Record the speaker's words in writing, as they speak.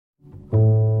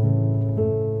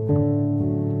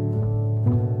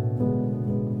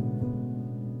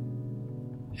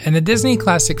In the Disney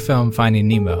classic film Finding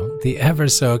Nemo, the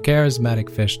ever-so-charismatic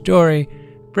fish Dory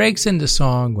breaks into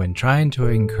song when trying to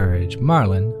encourage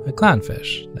Marlin, a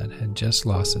clownfish that had just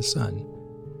lost his son.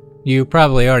 You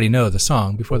probably already know the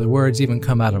song before the words even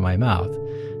come out of my mouth.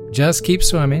 Just keep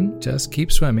swimming, just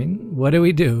keep swimming. What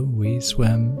do? We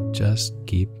swim, just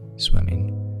keep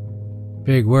swimming.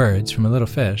 Big words from a little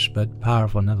fish, but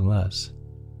powerful nonetheless.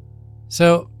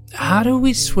 So, how do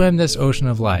we swim this ocean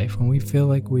of life when we feel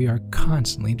like we are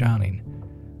constantly drowning?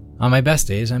 On my best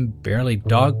days, I'm barely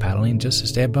dog paddling just to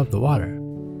stay above the water.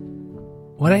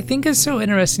 What I think is so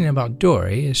interesting about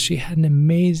Dory is she had an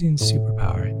amazing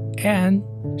superpower, and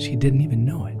she didn't even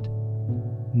know it.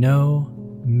 No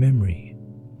memory.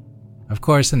 Of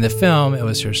course, in the film, it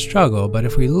was her struggle, but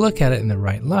if we look at it in the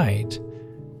right light,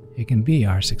 it can be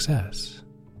our success.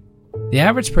 The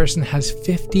average person has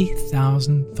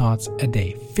 50,000 thoughts a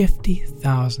day.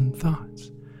 50,000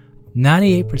 thoughts.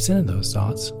 98% of those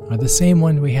thoughts are the same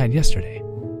one we had yesterday,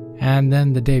 and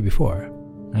then the day before,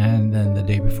 and then the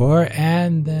day before,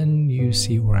 and then you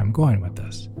see where I'm going with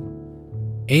this.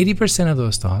 80% of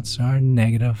those thoughts are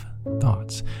negative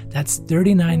thoughts. That's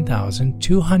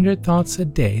 39,200 thoughts a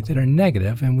day that are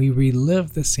negative, and we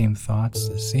relive the same thoughts,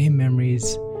 the same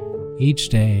memories, each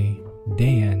day,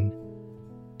 day in,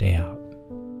 day out.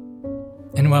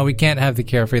 And while we can't have the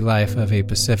carefree life of a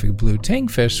Pacific blue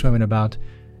tankfish swimming about,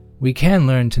 we can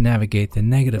learn to navigate the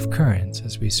negative currents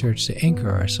as we search to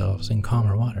anchor ourselves in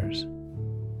calmer waters.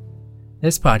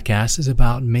 This podcast is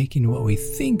about making what we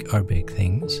think are big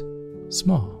things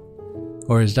small.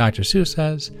 Or as Dr. Seuss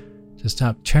says, to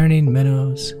stop turning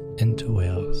minnows into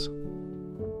whales.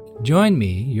 Join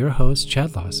me, your host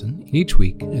Chad Lawson, each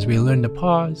week as we learn to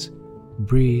pause,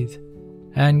 breathe,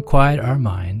 and quiet our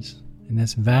minds in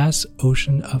this vast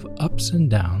ocean of ups and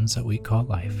downs that we call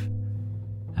life,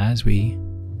 as we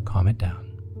calm it down.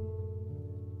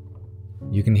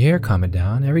 You can hear Calm It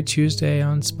Down every Tuesday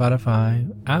on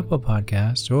Spotify, Apple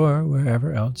Podcasts, or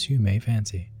wherever else you may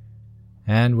fancy.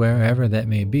 And wherever that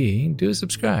may be, do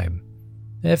subscribe.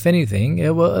 If anything,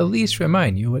 it will at least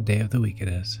remind you what day of the week it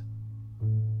is.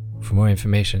 For more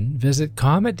information, visit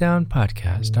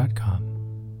calmitdownpodcast.com.